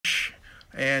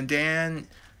And Dan,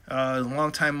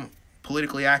 longtime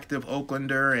politically active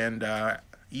Oaklander and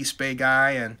East Bay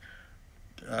guy and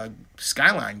uh,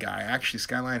 Skyline guy, actually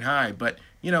Skyline High. But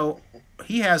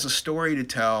he has a story to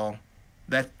tell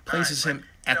that places him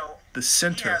at the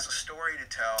center. He has a story to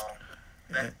tell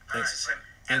that places him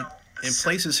and, and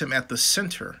places him at the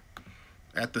center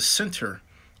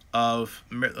of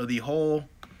the whole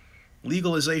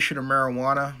legalization of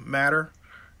marijuana matter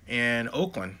in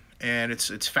Oakland, and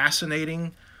it's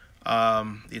fascinating.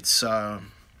 It's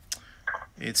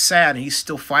sad, and he's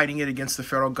still fighting it against the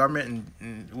federal government.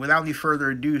 And without any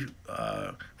further ado,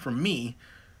 from me,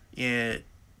 it,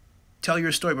 tell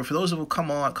your story. But for those who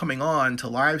coming on to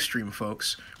live stream,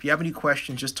 folks, if you have any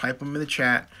questions, just type them in the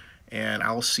chat, and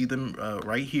I'll see them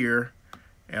right here,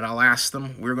 and I'll ask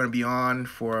them. We're going to be on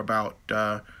for about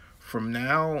from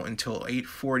now until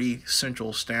 8:40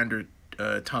 Central Standard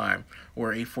Time,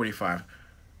 or 8:45.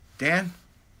 Dan,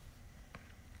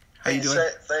 how you doing?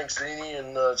 Thanks, Zini,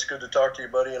 and it's good to talk to you,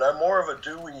 buddy. And I'm more of a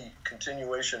Dewey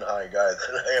continuation high guy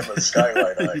than I am a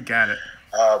skylight high. You got it.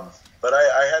 But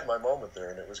I had my moment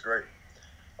there, and it was great.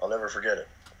 I'll never forget it.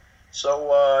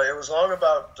 So it was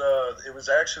it was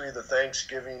actually the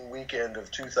Thanksgiving weekend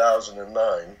of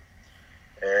 2009,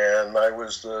 and I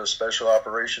was the Special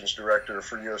Operations Director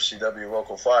for UFCW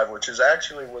Local 5, which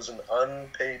was an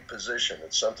unpaid position.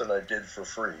 It's something I did for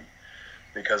free,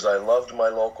 because I loved my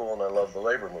local and I loved the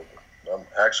labor movement. I'm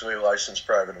actually a licensed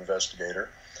private investigator,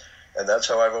 and that's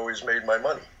how I've always made my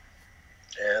money.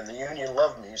 And the union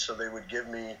loved me, so they would give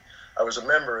me, I was a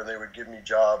member, and they would give me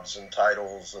jobs and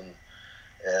titles, and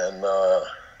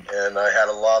I had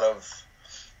a lot of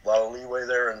leeway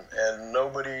there, and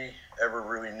nobody ever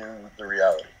really knew the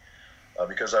reality,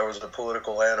 because I was a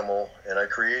political animal, and I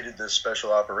created this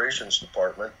special operations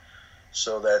department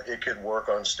so that it could work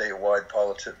on statewide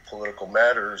political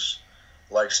matters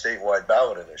like statewide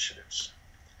ballot initiatives.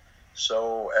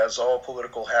 So, as all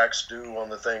political hacks do on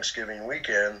the Thanksgiving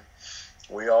weekend,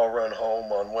 we all run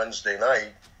home on Wednesday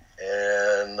night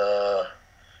and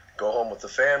go home with the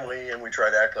family, and we try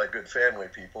to act like good family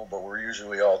people, but we're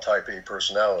usually all type A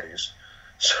personalities,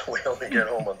 so we only get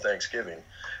home on Thanksgiving.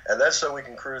 And that's so we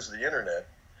can cruise the internet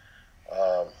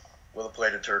with a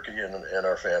plate of turkey and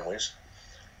our families,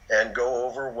 and go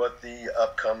over what the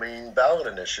upcoming ballot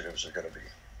initiatives are going to be.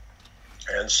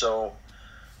 And so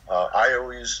I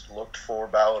always looked for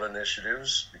ballot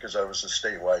initiatives because I was a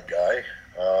statewide guy.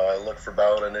 I looked for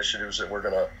ballot initiatives that were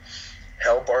going to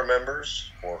help our members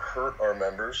or hurt our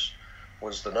members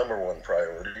was the number one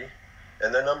priority.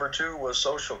 And then number two was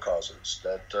social causes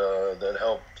that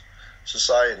helped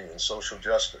society and social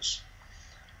justice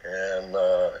and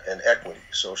equity,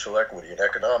 social equity and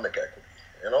economic equity,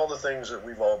 and all the things that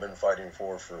we've all been fighting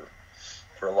for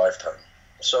a lifetime.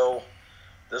 So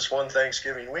this one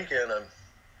Thanksgiving weekend,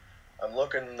 I'm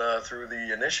looking through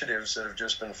the initiatives that have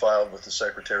just been filed with the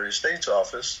Secretary of State's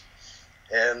office,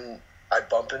 and I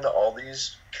bump into all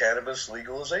these cannabis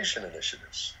legalization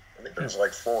initiatives. I think there's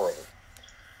like 4 of them.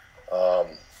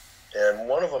 And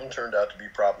one of them turned out to be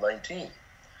Prop 19.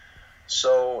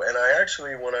 So, and I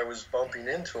actually, when I was bumping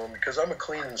into them, because I'm a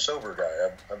clean and sober guy,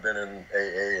 I've been in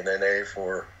AA and NA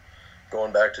for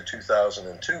going back to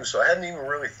 2002, so I hadn't even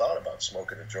really thought about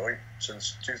smoking a joint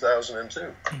since 2002.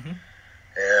 Mm-hmm.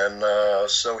 And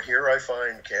so here I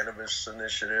find cannabis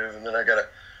initiative, and then I got to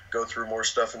go through more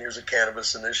stuff, and here's a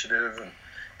cannabis initiative,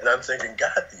 and I'm thinking,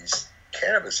 God, these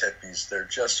cannabis hippies, they're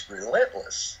just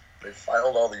relentless. They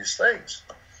filed all these things.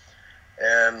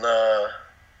 And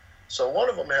so one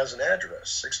of them has an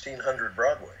address, 1600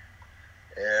 Broadway.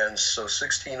 And so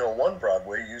 1601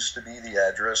 Broadway used to be the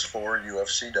address for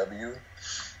UFCW,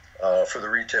 for the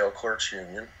Retail Clerks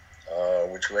Union,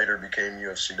 which later became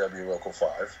UFCW Local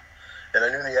 5. And I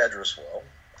knew the address well,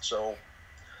 so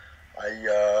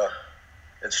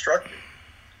it struck me.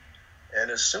 And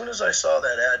as soon as I saw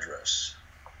that address,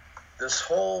 this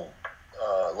whole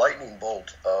lightning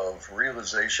bolt of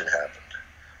realization happened.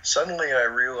 Suddenly I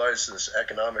realized this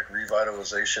economic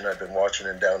revitalization I've been watching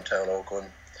in downtown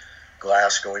Oakland,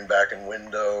 glass going back in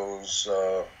windows,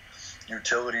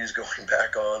 utilities going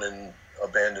back on in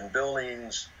abandoned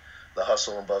buildings, the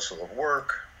hustle and bustle of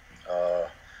work,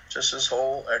 just this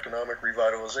whole economic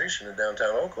revitalization in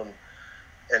downtown Oakland.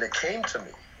 And it came to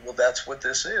me, well, that's what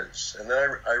this is. And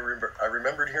then I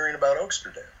remembered hearing about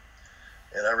Oaksterdam.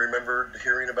 And I remembered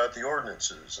hearing about the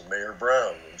ordinances and Mayor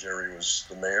Brown, when Jerry was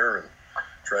the mayor, and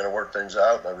trying to work things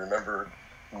out. And I remembered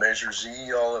Measure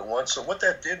Z all at once. So what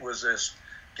that did was this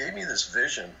gave me this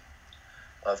vision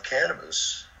of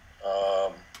cannabis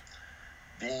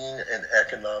being an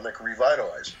economic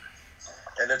revitalizer.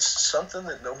 And it's something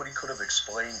that nobody could have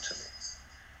explained to me.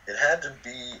 It had to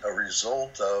be a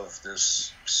result of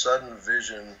this sudden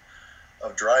vision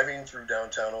of driving through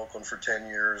downtown Oakland for 10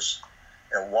 years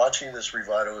and watching this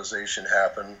revitalization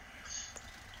happen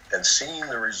and seeing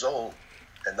the result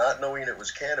and not knowing it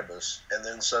was cannabis and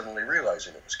then suddenly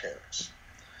realizing it was cannabis.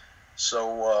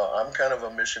 So I'm kind of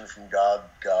a mission from God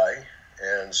guy,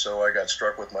 and so I got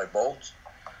struck with my bolt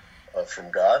from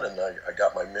God, and I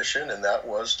got my mission, and that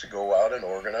was to go out and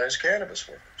organize cannabis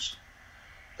workers.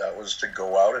 That was to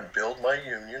go out and build my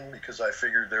union, because I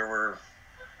figured there were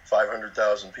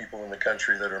 500,000 people in the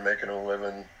country that are making a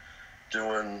living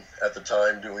at the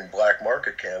time, doing black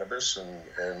market cannabis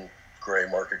and gray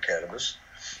market cannabis.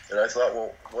 And I thought,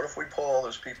 well, what if we pull all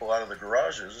those people out of the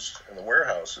garages and the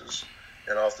warehouses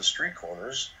and off the street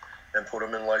corners and put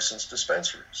them in licensed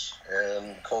dispensaries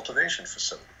and cultivation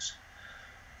facilities?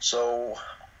 So,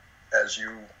 as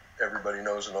everybody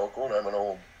knows in Oakland, I'm an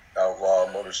old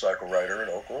outlaw motorcycle rider in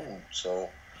Oakland. And so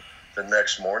the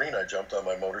next morning I jumped on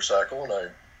my motorcycle and I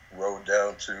rode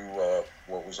down to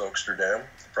what was Oaksterdam,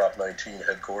 Prop 19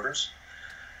 headquarters.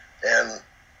 And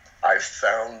I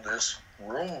found this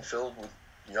room filled with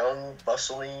young,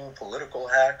 bustling political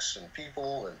hacks and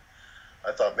people. And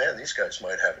I thought, man, these guys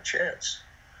might have a chance.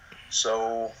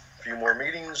 So a few more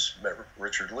meetings, met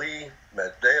Richard Lee,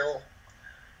 met Dale,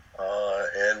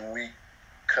 and we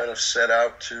kind of set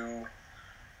out to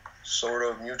sort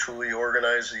of mutually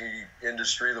organize the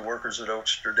industry, the workers at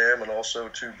Oaksterdam, and also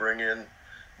to bring in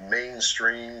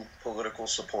mainstream political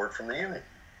support from the union,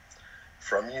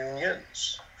 from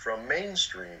unions, from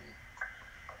mainstream.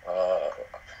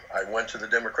 I went to the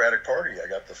Democratic Party. I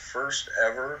got the first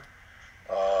ever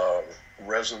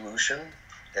resolution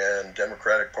and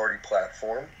Democratic Party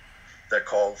platform that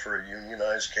called for a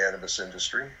unionized cannabis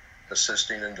industry,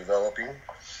 assisting and developing.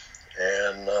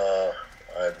 And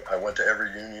I went to every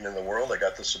union in the world. I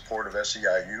got the support of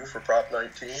SEIU for Prop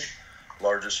 19,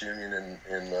 largest union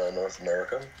in North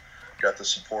America. Got the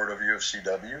support of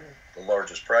UFCW, the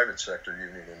largest private sector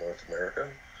union in North America,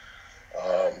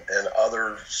 and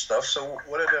other stuff. So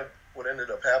what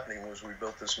ended up happening was we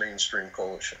built this mainstream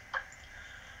coalition.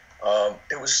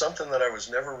 It was something that I was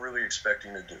never really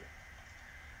expecting to do.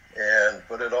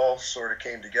 But it all sort of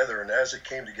came together, and as it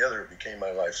came together, it became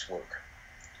my life's work.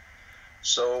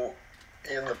 So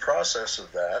in the process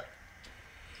of that,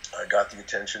 I got the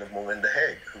attention of Melinda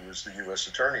Haig, who was the U.S.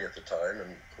 attorney at the time,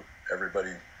 and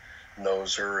everybody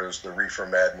knows her as the Reefer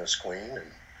Madness Queen,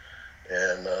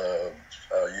 and a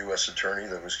U.S. attorney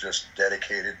that was just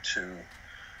dedicated to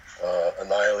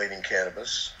annihilating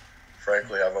cannabis.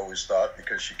 Frankly, I've always thought,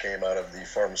 because she came out of the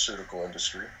pharmaceutical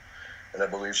industry, and I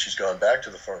believe she's gone back to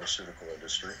the pharmaceutical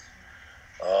industry.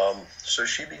 So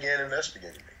she began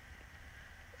investigating me.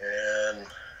 And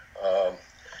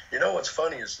what's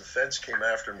funny is the feds came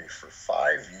after me for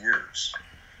 5 years.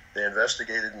 They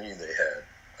investigated me. They had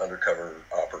undercover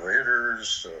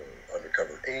operators,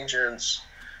 undercover agents.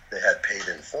 They had paid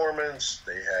informants.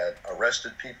 They had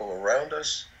arrested people around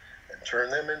us and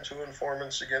turned them into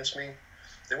informants against me.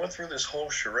 They went through this whole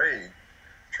charade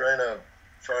trying to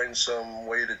find some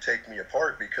way to take me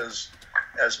apart, because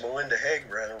as Melinda Haig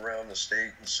ran around the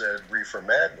state and said, "Reefer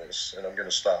Madness," and I'm going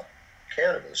to stop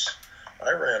cannabis,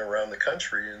 I ran around the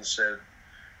country and said,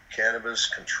 cannabis,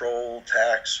 control,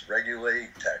 tax,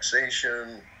 regulate,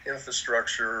 taxation,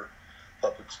 infrastructure,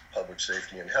 public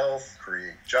safety and health,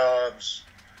 create jobs,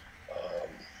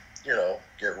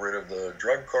 get rid of the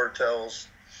drug cartels.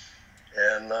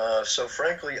 And so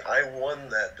frankly, I won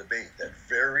that debate, that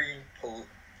very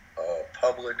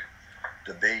public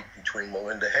debate between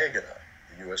Melinda Haig and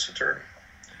I, the U.S. attorney.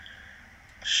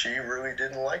 She really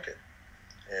didn't like it.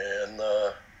 And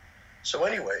so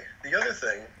anyway, the other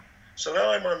thing, so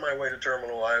now I'm on my way to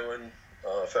Terminal Island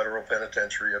Federal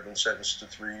Penitentiary. I've been sentenced to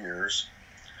 3 years.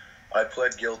 I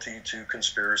pled guilty to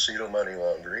conspiracy to money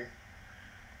laundering.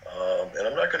 And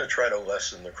I'm not going to try to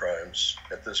lessen the crimes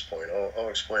at this point. I'll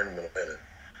explain them in a minute.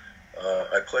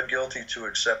 I pled guilty to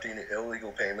accepting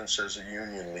illegal payments as a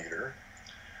union leader.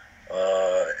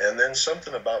 And then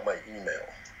something about my email,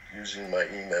 using my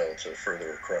email to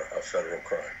further a federal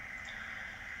crime.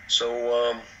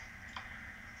 So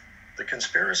the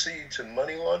conspiracy to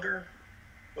money launder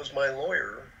was my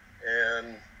lawyer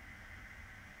and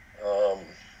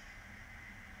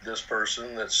this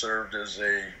person that served as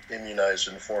a immunized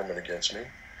informant against me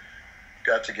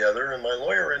got together, and my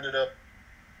lawyer ended up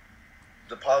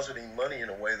depositing money in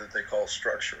a way that they call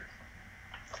structured.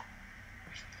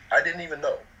 I didn't even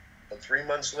know. But 3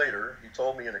 months later, he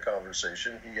told me in a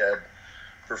conversation he had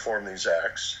performed these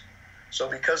acts. So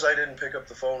because I didn't pick up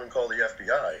the phone and call the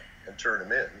FBI and turn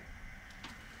him in,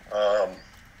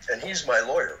 and he's my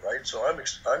lawyer, right? So I'm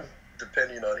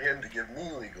depending on him to give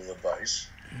me legal advice.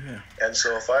 Yeah. And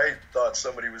so if I thought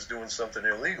somebody was doing something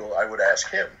illegal, I would ask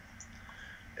him.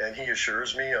 And he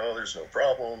assures me, oh, there's no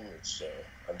problem.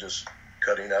 I'm just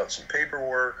cutting out some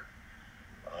paperwork.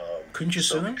 Couldn't you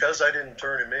sue him? Because I didn't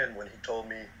turn him in when he told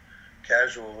me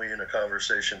casually in a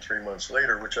conversation 3 months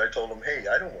later, which I told him, hey,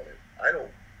 I don't want it. I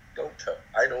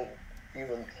don't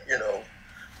even,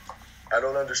 I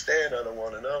don't understand. I don't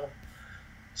want to know.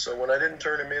 So when I didn't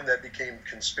turn him in, that became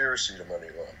conspiracy to money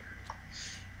laundering.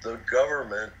 The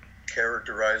government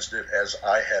characterized it as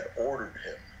I had ordered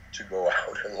him to go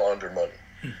out and launder money.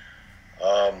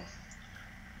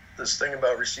 This thing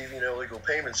about receiving illegal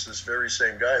payments, this very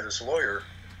same guy, this lawyer,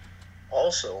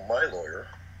 also my lawyer,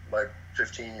 my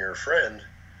 15-year friend,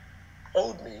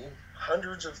 owed me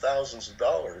hundreds of thousands of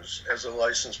dollars as a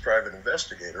licensed private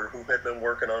investigator who had been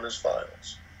working on his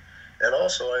files. And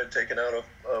also I had taken out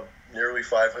a nearly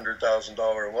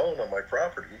 $500,000 loan on my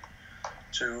property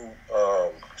to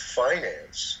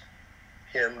finance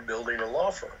him building a law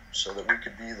firm so that we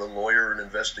could be the lawyer and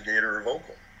investigator of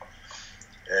Oakland.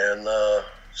 And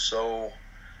so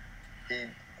he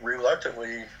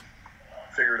reluctantly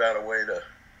figured out a way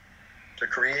to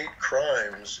create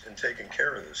crimes in taking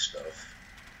care of this stuff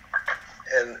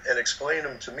and explain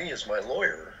them to me as my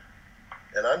lawyer.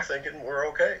 And I'm thinking, we're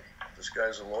okay. This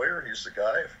guy's a lawyer. He's the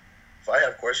guy. If I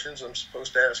have questions, I'm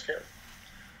supposed to ask him.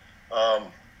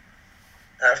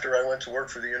 After I went to work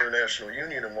for the International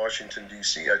Union in Washington,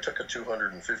 D.C., I took a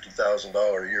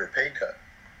 $250,000 a year pay cut.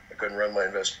 I couldn't run my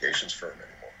investigations firm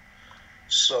anymore.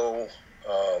 So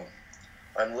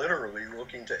I'm literally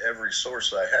looking to every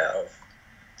source I have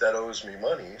that owes me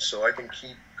money so I can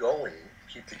keep going,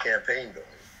 keep the campaign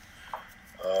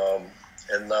going,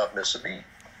 and not miss a beat.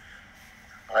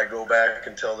 I go back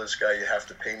and tell this guy, you have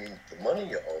to pay me the money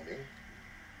you owe me,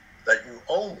 that you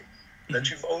owe me, that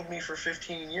you've owed me for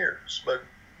 15 years, but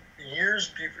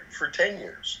for 10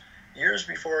 years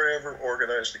before I ever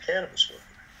organized a cannabis movement.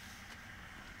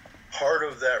 Part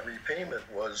of that repayment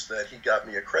was that he got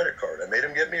me a credit card. I made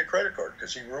him get me a credit card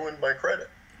because he ruined my credit.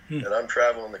 And I'm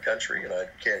traveling the country and I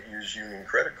can't use union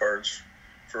credit cards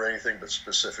for anything but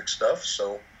specific stuff.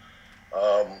 So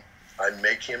I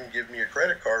make him give me a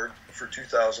credit card for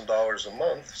 $2,000 a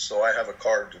month so I have a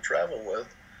card to travel with.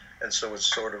 And so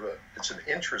it's it's an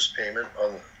interest payment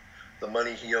on the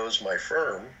money he owes my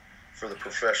firm for the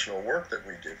professional work that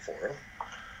we did for him.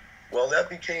 Well, that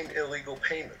became illegal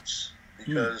payments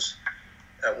because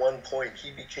at one point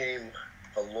he became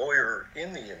a lawyer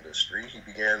in the industry. He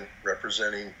began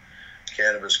representing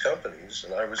cannabis companies,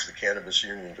 and I was the cannabis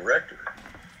union director.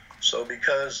 So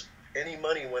because any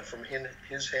money went from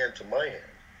his hand to my hand,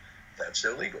 that's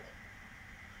illegal.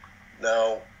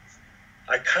 Now,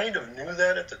 I kind of knew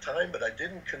that at the time, but I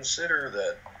didn't consider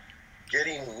that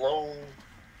getting loan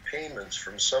payments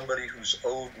from somebody who's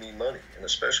owed me money, and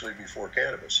especially before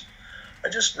cannabis, I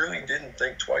just really didn't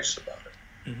think twice about it.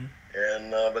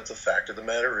 And but the fact of the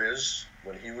matter is,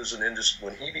 when he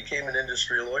became an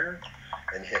industry lawyer,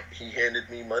 and he handed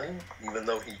me money, even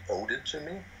though he owed it to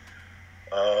me,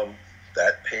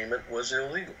 that payment was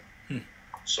illegal.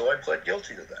 So I pled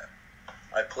guilty to that.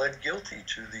 I pled guilty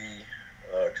to the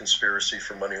conspiracy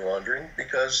for money laundering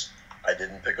because I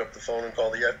didn't pick up the phone and call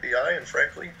the FBI, and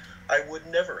frankly, I would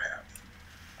never have.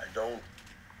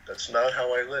 That's not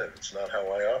how I live. It's not how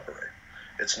I operate.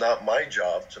 It's not my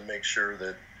job to make sure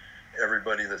that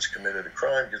everybody that's committed a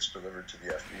crime gets delivered to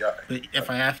the FBI. But if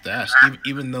I have to ask,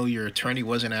 even though your attorney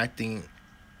wasn't acting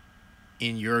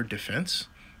in your defense,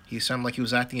 he sounded like he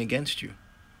was acting against you.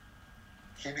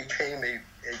 He became a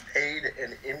paid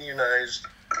and immunized,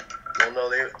 well, no,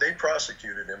 they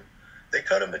prosecuted him. They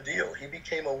cut him a deal. He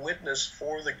became a witness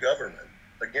for the government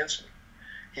against me.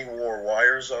 He wore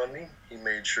wires on me. He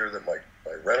made sure that my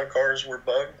rental cars were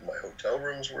bugged, my hotel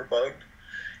rooms were bugged.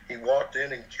 He walked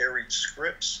in and carried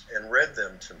scripts and read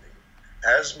them to me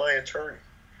as my attorney,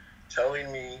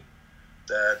 telling me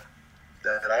that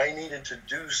I needed to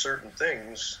do certain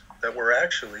things that were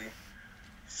actually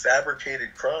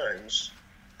fabricated crimes,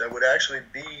 that would actually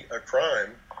be a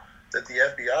crime that the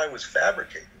FBI was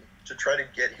fabricating to try to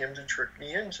get him to trick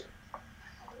me into.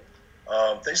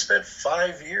 They spent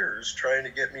 5 years trying to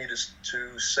get me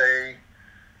to say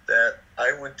that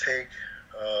I would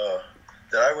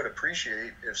that I would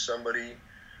appreciate if somebody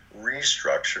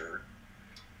restructured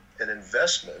an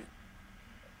investment,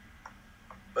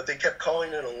 but they kept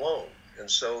calling it a loan. And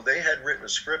so they had written a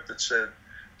script that said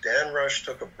Dan Rush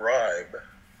took a bribe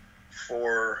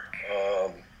for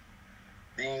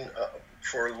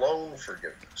for loan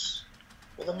forgiveness.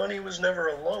 Well, the money was never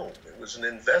a loan. It was an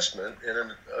investment in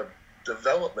a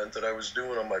development that I was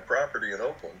doing on my property in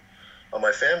Oakland on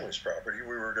my family's property,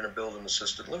 we were going to build an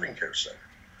assisted living care center.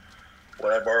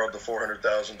 When I borrowed the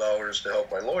 $400,000 to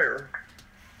help my lawyer,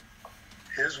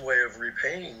 his way of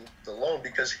repaying the loan,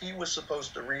 because he was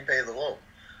supposed to repay the loan.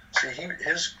 See,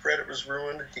 his credit was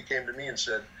ruined. He came to me and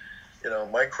said,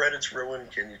 my credit's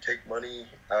ruined. Can you take money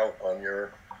out on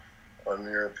your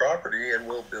property and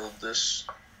we'll build this?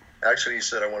 Actually, he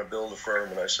said, I want to build a firm.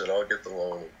 And I said, I'll get the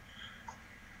loan.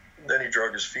 And then he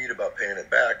drug his feet about paying it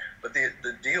back. But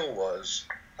the deal was,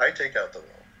 I take out the loan.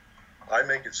 I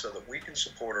make it so that we can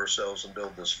support ourselves and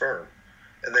build this firm.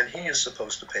 And then he is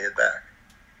supposed to pay it back.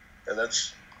 And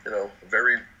that's, a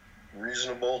very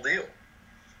reasonable deal.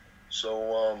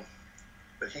 So,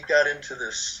 but he got into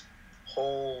this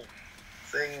whole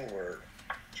thing where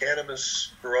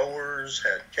cannabis growers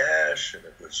had cash, and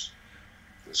it was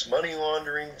this money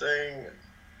laundering thing. And,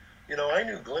 I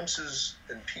knew glimpses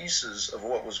and pieces of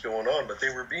what was going on, but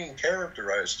they were being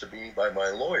characterized to me by my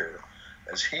lawyer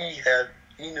as he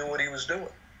knew what he was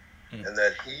doing, and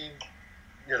that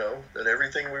that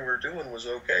everything we were doing was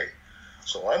okay.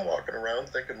 So I'm walking around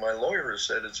thinking my lawyer has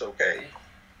said it's okay.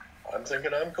 I'm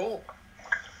thinking I'm cool.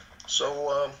 So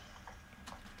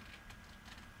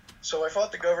I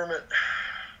fought the government,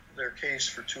 their case,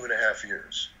 for 2.5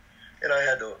 years. And I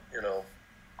had to,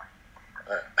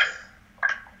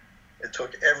 it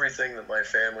took everything that my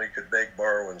family could beg,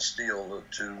 borrow, and steal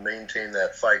to maintain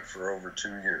that fight for over 2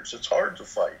 years. It's hard to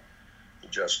fight the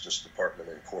Justice Department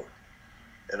in court.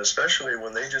 And especially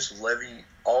when they just levy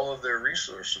all of their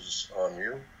resources on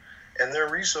you, and their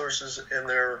resources and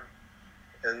their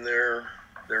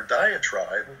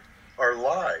diatribe are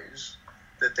lies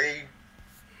that they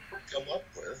come up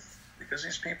with, because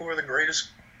these people are the greatest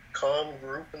con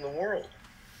group in the world.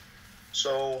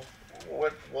 So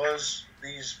what was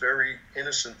these very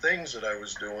innocent things that I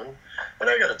was doing? And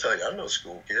I got to tell you, I'm no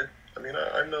school kid. I mean,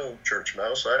 I'm no church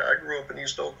mouse. I grew up in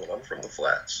East Oakland. I'm from the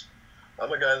Flats.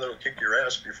 I'm a guy that'll kick your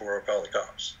ass before I'll call the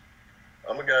cops.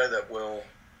 I'm a guy that will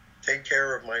take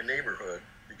care of my neighborhood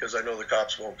because I know the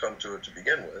cops won't come to it to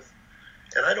begin with.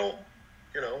 And I don't,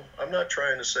 I'm not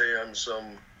trying to say I'm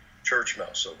some church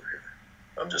mouse over here.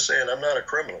 I'm just saying I'm not a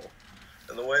criminal.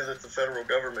 And the way that the federal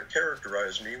government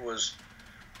characterized me was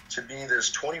to be this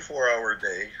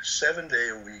 24-hour-a-day,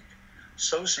 7-day-a-week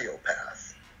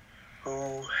sociopath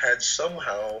who had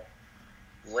somehow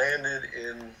landed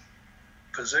in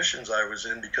positions I was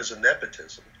in because of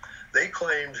nepotism. They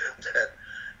claimed that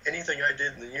anything I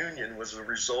did in the union was a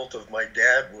result of my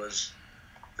dad was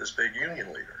this big union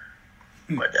leader.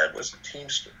 My dad was a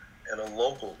Teamster and a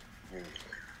local union leader.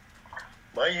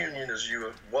 My union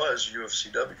was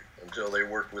UFCW until they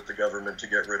worked with the government to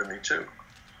get rid of me too,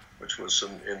 which was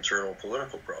some internal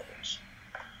political problems.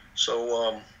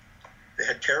 So they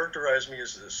had characterized me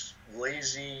as this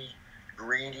lazy,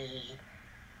 greedy,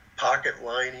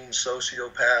 pocket-lining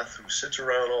sociopath who sits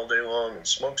around all day long and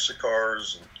smokes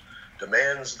cigars and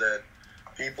demands that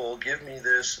people give me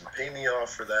this and pay me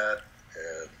off for that.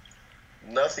 And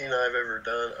nothing I've ever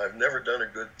done, I've never done a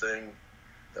good thing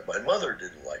that my mother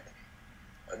didn't like me.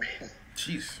 I mean,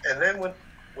 jeez. And then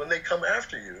when they come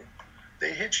after you,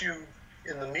 they hit you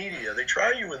in the media. They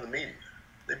try you in the media.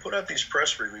 They put out these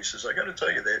press releases. I got to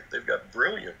tell you, they've got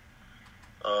brilliant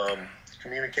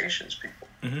communications people.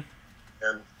 Mm-hmm.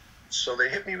 And so they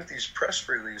hit me with these press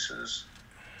releases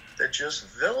that just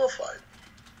vilified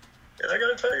me. And I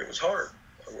got to tell you, it was hard.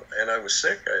 And I was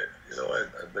sick.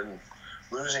 I've been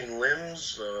losing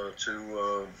limbs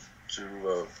to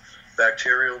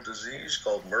bacterial disease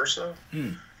called MRSA.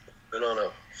 Been on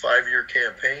a 5-year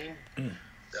campaign.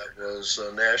 That was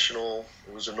a national,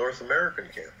 it was a North American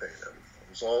campaign. It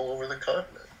was all over the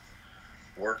continent,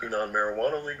 working on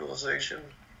marijuana legalization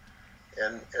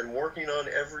and working on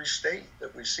every state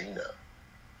that we see now.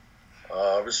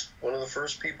 I was one of the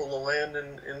first people to land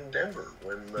in Denver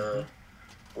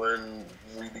when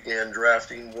we began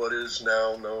drafting what is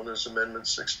now known as Amendment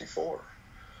 64.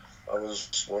 I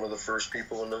was one of the first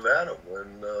people in Nevada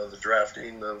when the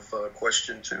drafting of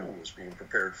Question 2 was being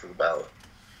prepared for the ballot.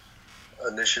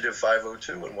 Initiative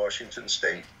 502 in Washington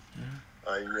State.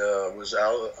 I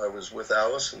was with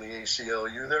Alice in the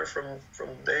ACLU there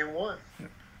from day one.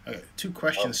 Two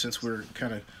questions since we're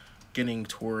kind of getting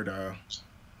toward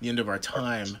the end of our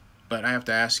time, but I have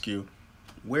to ask you,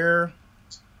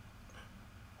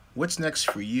 what's next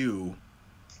for you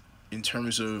in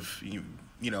terms of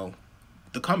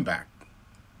the comeback?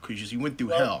 Because you went through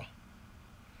hell.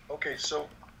 Okay, so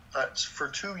for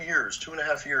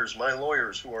 2.5 years, my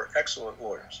lawyers, who are excellent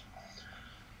lawyers,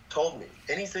 told me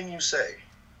anything you say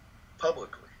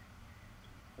publicly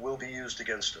will be used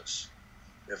against us.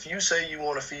 If you say you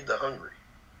want to feed the hungry,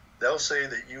 they'll say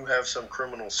that you have some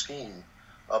criminal scheme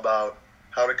about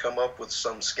how to come up with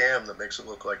some scam that makes it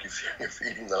look like you're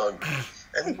feeding the hungry.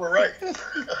 And they were right. I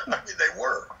mean, they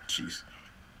were. Jeez.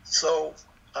 So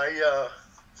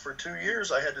for 2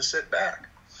 years, I had to sit back.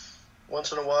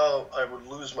 Once in a while, I would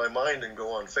lose my mind and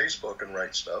go on Facebook and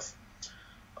write stuff.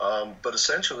 But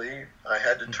essentially, I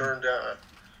had to turn down.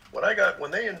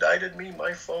 When they indicted me,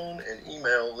 my phone and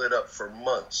email lit up for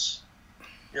months.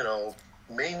 You know,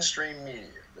 mainstream media.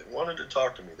 They wanted to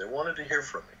talk to me. They wanted to hear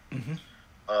from me.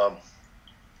 Mm-hmm.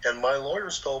 And my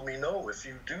lawyers told me, no, if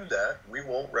you do that, we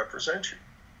won't represent you.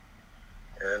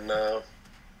 And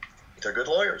they're good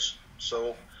lawyers.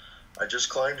 So I just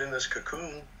climbed in this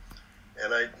cocoon,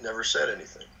 and I never said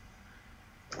anything.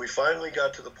 We finally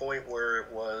got to the point where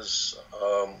it was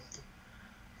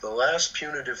the last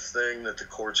punitive thing that the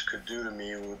courts could do to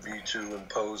me would be to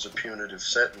impose a punitive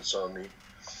sentence on me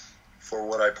for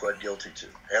what I pled guilty to.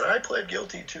 And I pled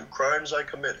guilty to crimes I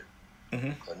committed.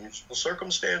 Mm-hmm. Unusual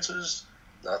circumstances,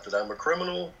 not that I'm a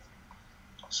criminal.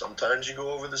 Sometimes you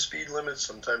go over the speed limit,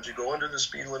 sometimes you go under the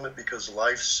speed limit because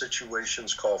life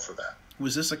situations call for that.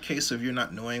 Was this a case of you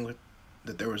not knowing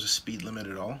that there was a speed limit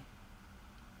at all?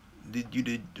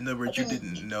 In other words, you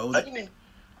didn't know that?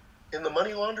 In the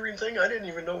money laundering thing, I didn't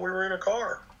even know we were in a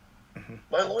car. Mm-hmm.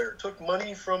 My lawyer took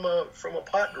money from a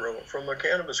pot grower, from a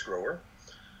cannabis grower.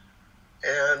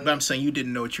 And but I'm saying you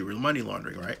didn't know what you were money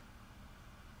laundering, right?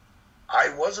 I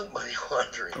wasn't money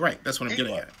laundering. Right, that's what I'm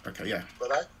getting at. Okay, yeah.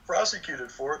 But I prosecuted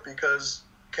for it because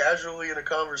casually in a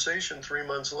conversation 3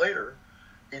 months later,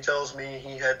 he tells me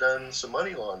he had done some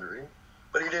money laundering,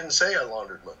 but he didn't say I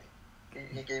laundered money.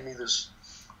 He gave me this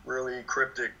really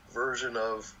cryptic version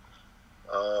of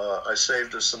I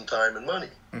saved us some time and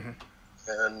money. Mm-hmm.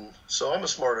 And so I'm a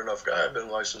smart enough guy. I've been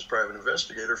a licensed private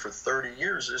investigator for 30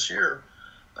 years this year.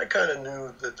 I kind of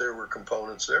knew that there were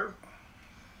components there.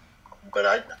 But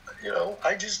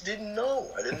I just didn't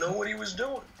know. I didn't know what he was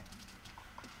doing.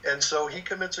 And so he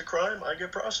commits a crime, I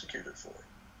get prosecuted for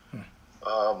it.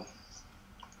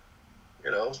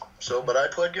 But I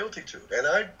pled guilty to it.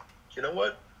 And you know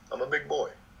what? I'm a big boy.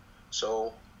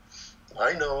 So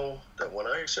I know that when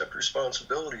I accept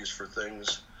responsibilities for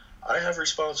things, I have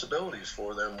responsibilities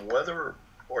for them, whether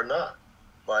or not,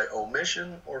 by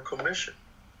omission or commission.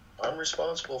 I'm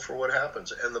responsible for what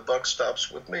happens, and the buck stops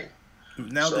with me.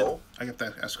 Now that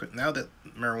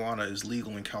marijuana is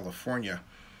legal in California,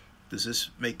 does this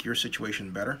make your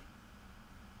situation better?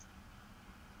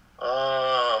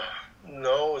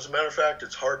 No. As a matter of fact,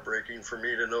 it's heartbreaking for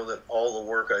me to know that all the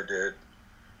work I did,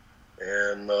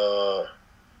 and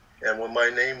when my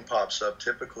name pops up,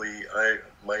 typically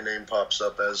my name pops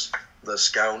up as the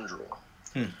scoundrel,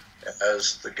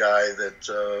 as the guy that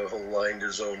lined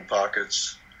his own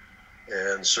pockets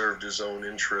and served his own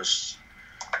interests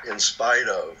in spite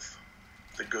of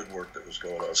the good work that was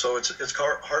going on. So it's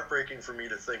heartbreaking for me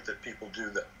to think that people do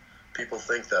that. People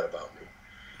think that about me.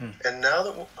 And now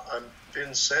that I've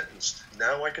been sentenced,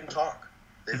 now I can talk.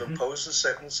 They've imposed the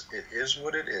sentence. It is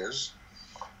what it is.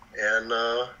 And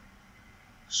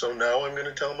so now I'm going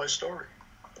to tell my story.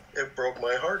 It broke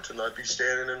my heart to not be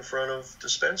standing in front of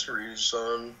dispensaries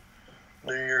on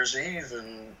New Year's Eve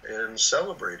and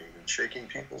celebrating and shaking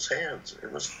people's hands.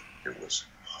 It was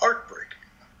heartbreaking.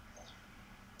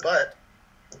 But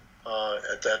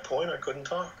at that point, I couldn't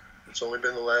talk. It's only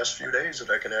been the last few days that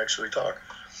I can actually talk.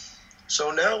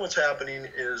 So now what's happening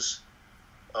is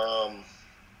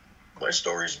my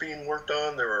story's being worked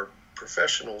on. There are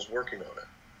professionals working on it.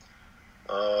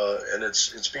 And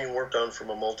it's being worked on from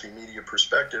a multimedia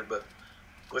perspective, but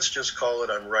let's just call it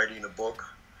I'm writing a book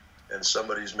and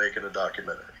somebody's making a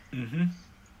documentary. Mm-hmm.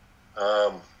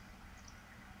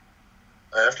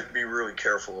 I have to be really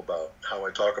careful about how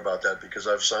I talk about that because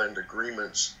I've signed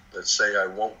agreements that say I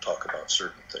won't talk about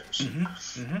certain things. Mm-hmm.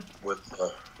 Mm-hmm.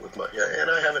 With my and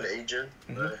I have an agent,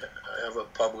 mm-hmm. I have a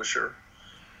publisher,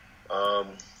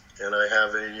 and I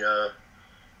have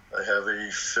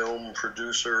a film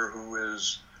producer who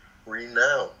is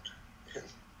renowned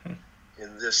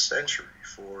in this century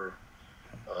for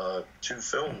 2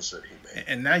 films that he made.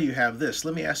 And now you have this.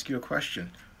 Let me ask you a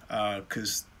question,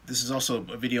 because this is also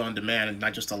a video on demand and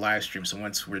not just a live stream. So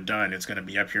once we're done, it's going to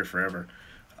be up here forever.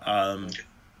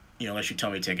 Unless you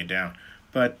tell me to take it down.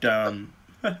 But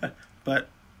but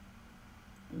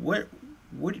what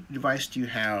advice do you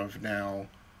have now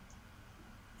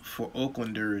for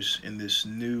Oaklanders in this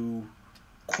new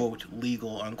quote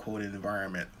legal unquote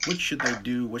environment? What should they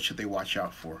do? What should they watch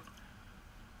out for?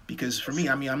 Because for me,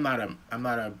 I mean, I'm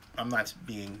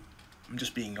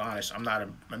just being honest.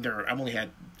 I've only had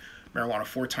marijuana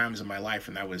 4 times in my life,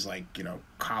 and that was like,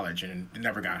 college, and it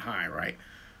never got high, right?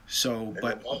 So,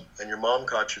 but and your mom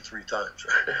caught you 3 times,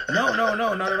 right? no, no,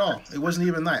 no, not at all. It wasn't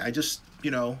even that. I just,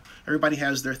 everybody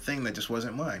has their thing that just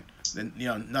wasn't mine. Then,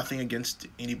 nothing against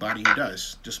anybody who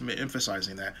does. Just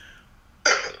emphasizing that.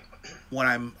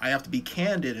 I have to be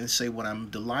candid and say what I'm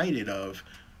delighted of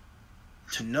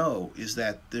to know is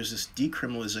that there's this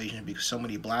decriminalization because so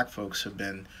many black folks have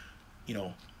been,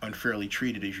 unfairly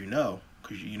treated, as you know,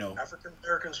 because African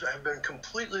Americans have been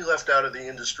completely left out of the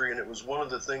industry, and it was one of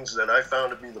the things that I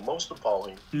found to be the most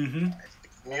appalling. Mm-hmm. The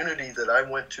community that I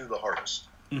went to the hardest.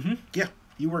 Mm-hmm. Yeah,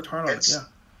 you worked hard on it.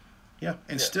 Yeah,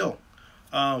 and still.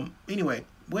 Anyway,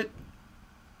 what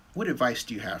advice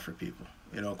do you have for people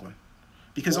in Oakland?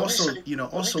 Because also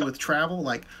with travel,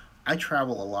 like I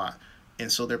travel a lot,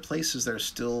 and so there are places that are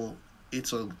still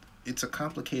it's a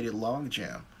complicated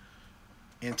logjam.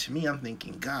 And to me, I'm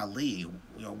thinking, golly,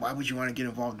 why would you want to get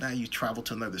involved now? You travel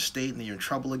to another state and then you're in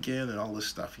trouble again and all this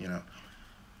stuff,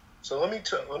 So let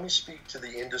me speak to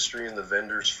the industry and the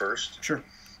vendors first. Sure.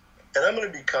 And I'm going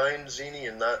to be kind, Zini,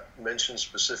 and not mention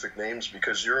specific names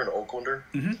because you're an Oaklander.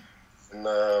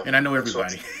 Mm-hmm. And I know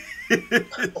everybody. So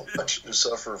I don't want you to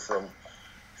suffer from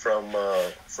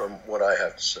what I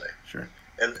have to say. Sure.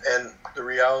 And the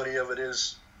reality of it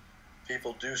is,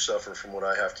 people do suffer from what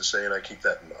I have to say, and I keep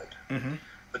that in mind. Mm-hmm.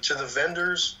 But to the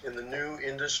vendors in the new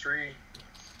industry,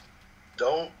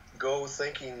 don't go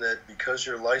thinking that because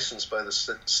you're licensed by the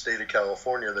state of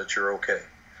California that you're okay.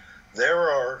 There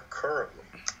are currently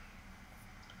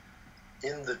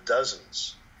in the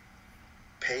dozens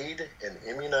paid and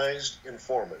immunized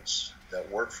informants that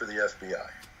work for the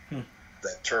FBI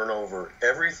that turn over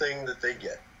everything that they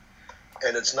get.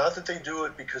 And it's not that they do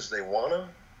it because they want to,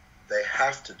 they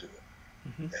have to do it.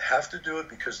 Mm-hmm. They have to do it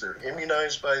because they're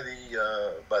immunized by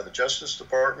the Justice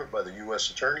Department, by the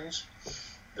U.S. attorneys.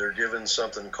 They're given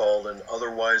something called an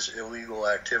otherwise illegal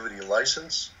activity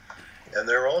license. And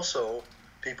they're also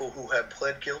people who have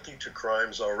pled guilty to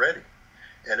crimes already.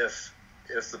 And if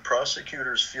the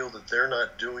prosecutors feel that they're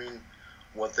not doing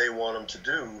what they want them to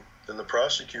do, then the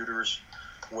prosecutors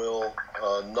will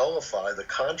nullify the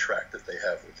contract that they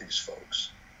have with these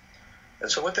folks.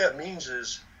 And so what that means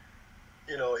is,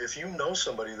 if you know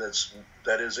somebody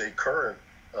that is a current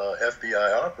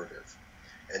FBI operative,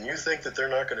 and you think that they're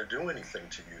not going to do anything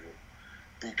to you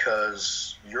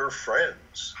because you're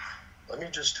friends, let me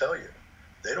just tell you,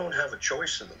 they don't have a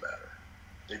choice in the matter.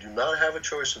 They do not have a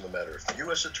choice in the matter. If the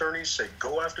U.S. attorneys say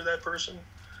go after that person,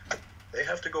 they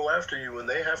have to go after you, and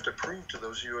they have to prove to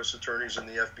those U.S. attorneys and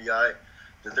the FBI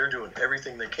that they're doing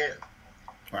everything they can.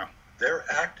 Wow. They're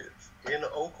active in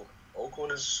Oakland.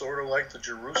 Oakland is sort of like the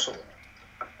Jerusalem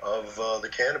of the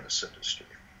cannabis industry.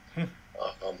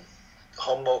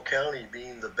 Humboldt County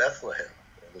being the Bethlehem,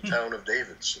 the town of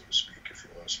David, so to speak, if you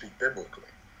want to speak biblically.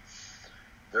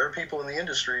 There are people in the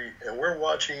industry, and we're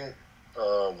watching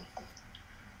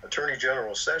Attorney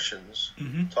General Sessions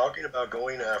talking about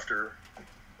going after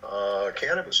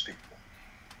cannabis people.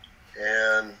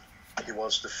 And he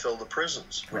wants to fill the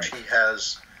prisons, which he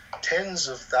has tens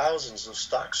of thousands of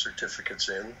stock certificates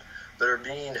in that are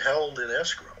being held in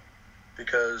escrow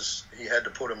because he had to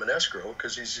put them in escrow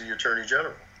because he's the Attorney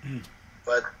General.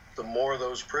 But the more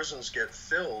those prisons get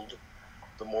filled,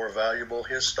 the more valuable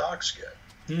his stocks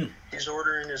get. He's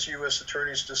ordering his U.S.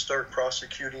 attorneys to start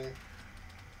prosecuting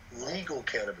legal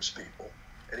cannabis people.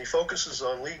 And he focuses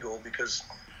on legal because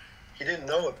he didn't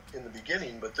know it in the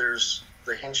beginning, but there's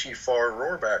the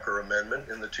Hinchy-Farr-Rohrabacher Amendment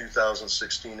in the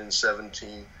 2016 and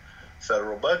 17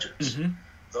 federal budgets.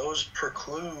 Those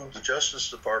preclude the Justice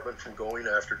Department from going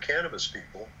after cannabis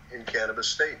people in cannabis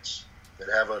states that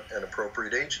have an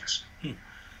appropriate agency, an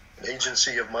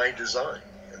agency of my design.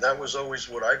 And that was always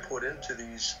what I put into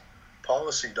these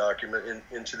policy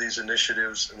into these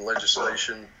initiatives and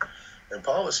legislation and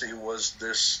policy was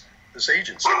this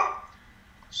agency.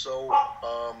 So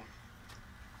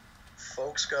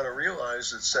folks got to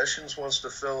realize that Sessions wants to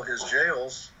fill his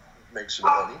jails, make some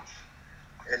money,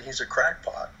 and he's a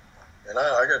crackpot. And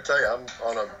I got to tell you, I'm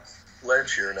on a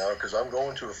ledge here now because I'm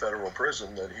going to a federal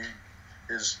prison that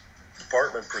his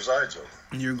department presides over.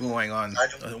 You're going on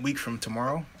a week from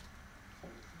tomorrow?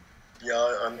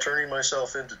 Yeah, I'm turning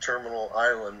myself into Terminal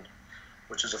Island,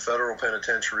 which is a federal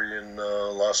penitentiary in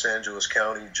Los Angeles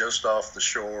County, just off the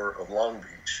shore of Long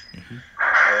Beach.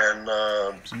 And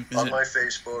on my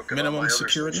Facebook, and on my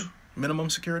minimum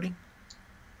security.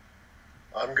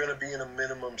 I'm going to be in a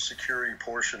minimum security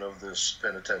portion of this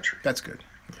penitentiary. That's good.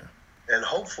 Okay. And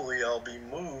hopefully, I'll be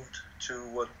moved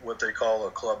to what they call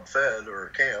a club fed or a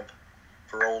camp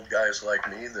for old guys like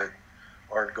me that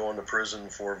aren't going to prison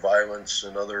for violence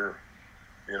and other,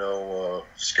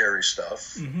 scary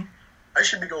stuff. I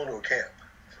should be going to a camp,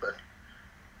 but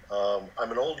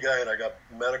I'm an old guy and I got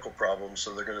medical problems,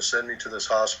 so they're going to send me to this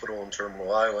hospital in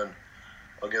Terminal Island.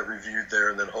 I'll get reviewed there,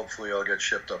 and then hopefully I'll get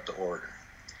shipped up to Oregon.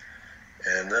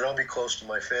 And then I'll be close to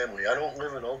my family. I don't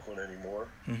live in Oakland anymore.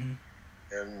 Mm-hmm.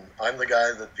 And I'm the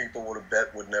guy that people would have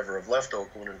bet would never have left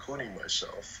Oakland, including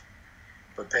myself.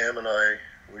 But Pam and I,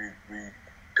 we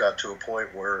got to a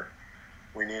point where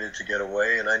we needed to get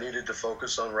away, and I needed to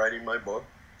focus on writing my book.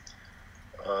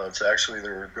 It's actually,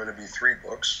 there are going to be 3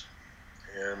 books.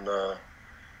 And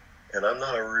I'm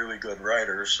not a really good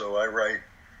writer, so I write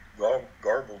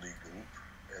garbledy-goop,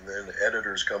 and then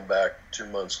editors come back 2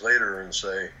 months later and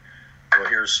say, well,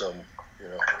 here's some,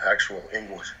 actual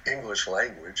English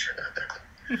language.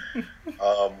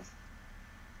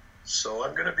 So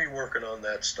I'm going to be working on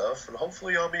that stuff, and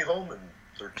hopefully I'll be home in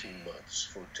 13 months,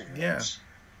 14 months.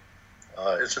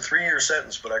 It's a 3-year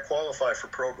sentence, but I qualify for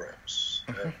programs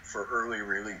for early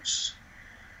release.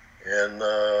 And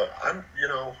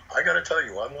I got to tell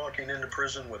you, I'm walking into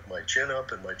prison with my chin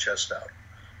up and my chest out.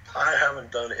 I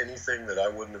haven't done anything that I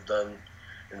wouldn't have done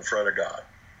in front of God.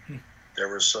 There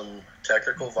were some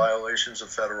technical violations of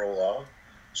federal law,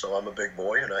 so I'm a big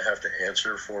boy and I have to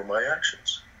answer for my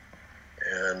actions.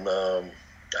 And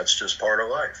that's just part of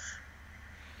life.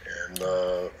 And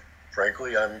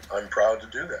frankly, I'm proud to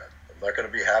do that. I'm not going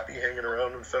to be happy hanging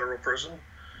around in federal prison,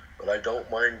 but I don't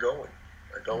mind going.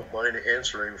 I don't mind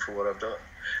answering for what I've done.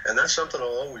 And that's something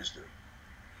I'll always do.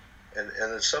 And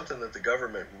it's something that the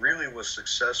government really was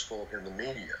successful in the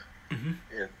media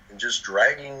in just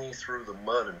dragging me through the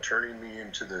mud and turning me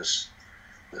into this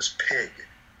pig.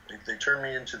 They turned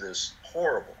me into this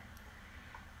horrible,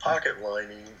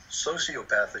 pocket-lining,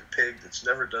 sociopathic pig that's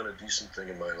never done a decent thing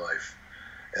in my life.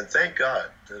 And thank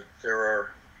God that there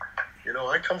are,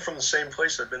 I come from the same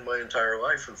place I've been my entire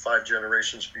life and 5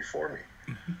 generations before me.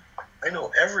 I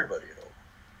know everybody at Oakland,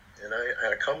 and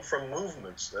I come from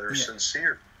movements that are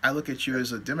sincere. I look at you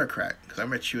as a Democrat because I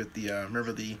met you at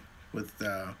the with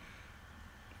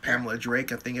Pamela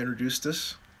Drake. I think introduced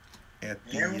us at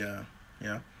the you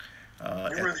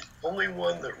were the only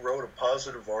one that wrote a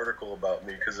positive article about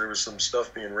me because there was some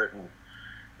stuff being written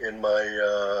in my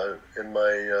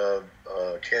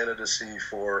candidacy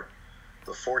for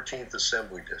the 14th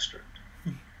Assembly District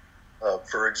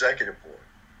for executive board.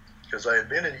 Because I had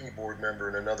been an e-board member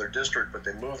in another district, but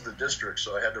they moved the district,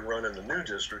 so I had to run in the new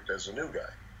district as a new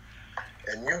guy.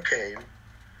 And you came,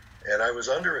 and I was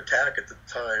under attack at the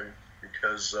time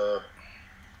because,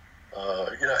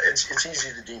 it's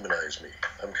easy to demonize me.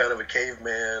 I'm kind of a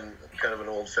caveman, I'm kind of an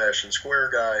old-fashioned square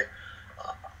guy.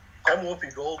 I'm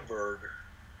Whoopi Goldberg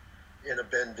in a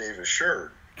Ben Davis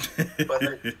shirt, but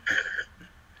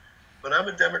I'm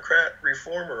a Democrat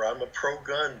reformer. I'm a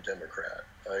pro-gun Democrat.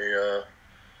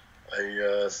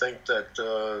 I think that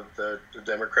the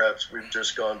Democrats, we've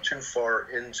just gone too far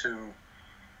into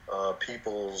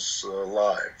people's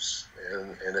lives,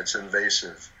 and it's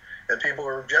invasive. And people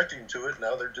are objecting to it.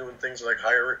 Now they're doing things like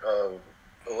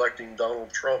electing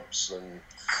Donald Trumps and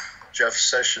Jeff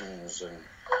Sessions and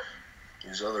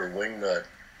these other wingnut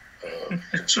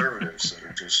conservatives that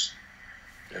are just,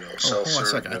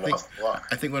 self-serving and off the block.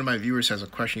 I think one of my viewers has a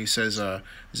question. He says,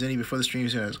 Zenny, before the stream,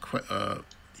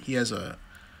 he has a...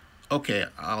 Okay,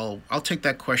 I'll take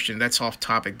that question. That's off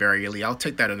topic, Barry Lee. I'll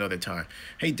take that another time.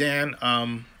 Hey, Dan,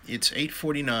 it's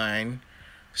 8:49,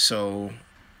 so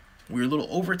we're a little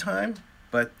over time,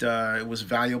 but it was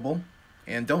valuable.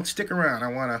 And don't stick around. I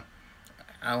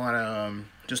wanna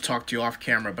just talk to you off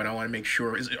camera, but I want to make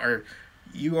sure. Are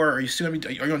you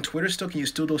on Twitter still? Can you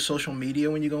still do social media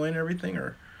when you go in and everything,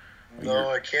 or? No,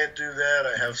 I can't do that.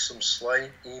 I have some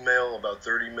slight email, about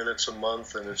 30 minutes a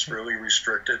month, and it's really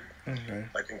restricted. Okay.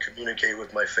 I can communicate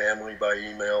with my family by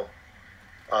email.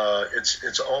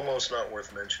 It's almost not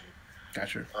worth mentioning.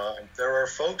 Gotcha. There are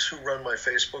folks who run my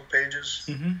Facebook pages,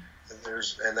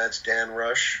 and that's Dan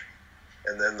Rush,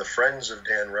 and then the Friends of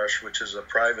Dan Rush, which is a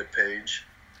private page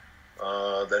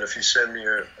that if you send me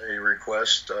a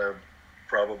request, I'm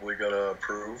probably going to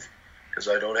approve because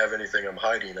I don't have anything I'm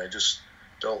hiding. I just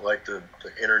don't like the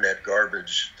internet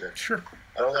garbage. Sure.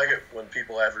 I don't like it when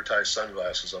people advertise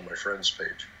sunglasses on my friend's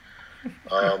page.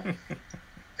 And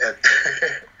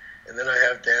then I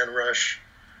have Dan Rush,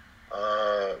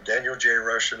 Daniel J.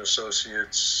 Rush and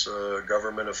Associates,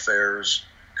 Government Affairs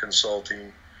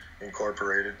Consulting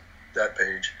Incorporated, that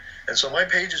page. And so my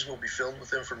pages will be filled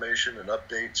with information and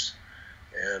updates,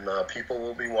 and people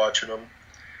will be watching them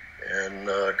and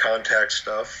contact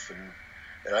stuff.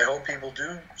 And I hope people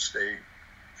do stay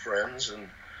friends. And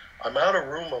I'm out of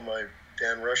room on my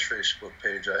Dan Rush Facebook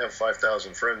page. I have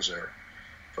 5,000 friends there.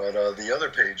 But the other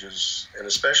pages, and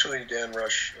especially Dan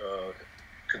Rush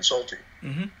Consulting,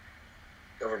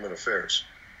 government affairs.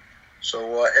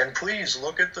 So, and please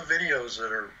look at the videos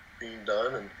that are being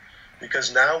done, and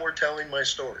because now we're telling my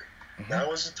story. Mm-hmm.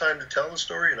 Now is the time to tell the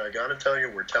story, and I got to tell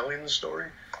you, we're telling the story.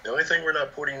 The only thing we're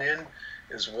not putting in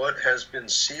is what has been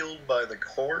sealed by the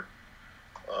court,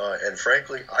 and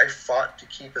frankly, I fought to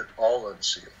keep it all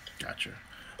unsealed. Gotcha.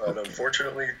 But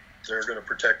unfortunately, they're going to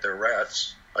protect their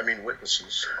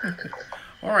witnesses.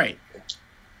 All right.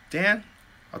 Dan,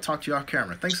 I'll talk to you off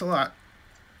camera. Thanks a lot.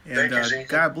 And Thank you, Zeke.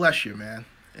 God bless you, man.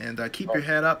 And keep your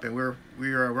head up, and we're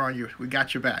on you. We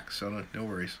got your back, so no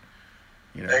worries.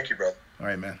 You know. Thank you, brother. All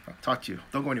right, man. I'll talk to you.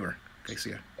 Don't go anywhere. Okay,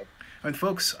 see ya. And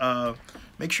folks,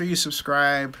 make sure you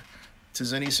subscribe to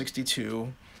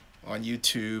Zenny62 on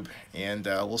YouTube, and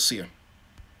we'll see you.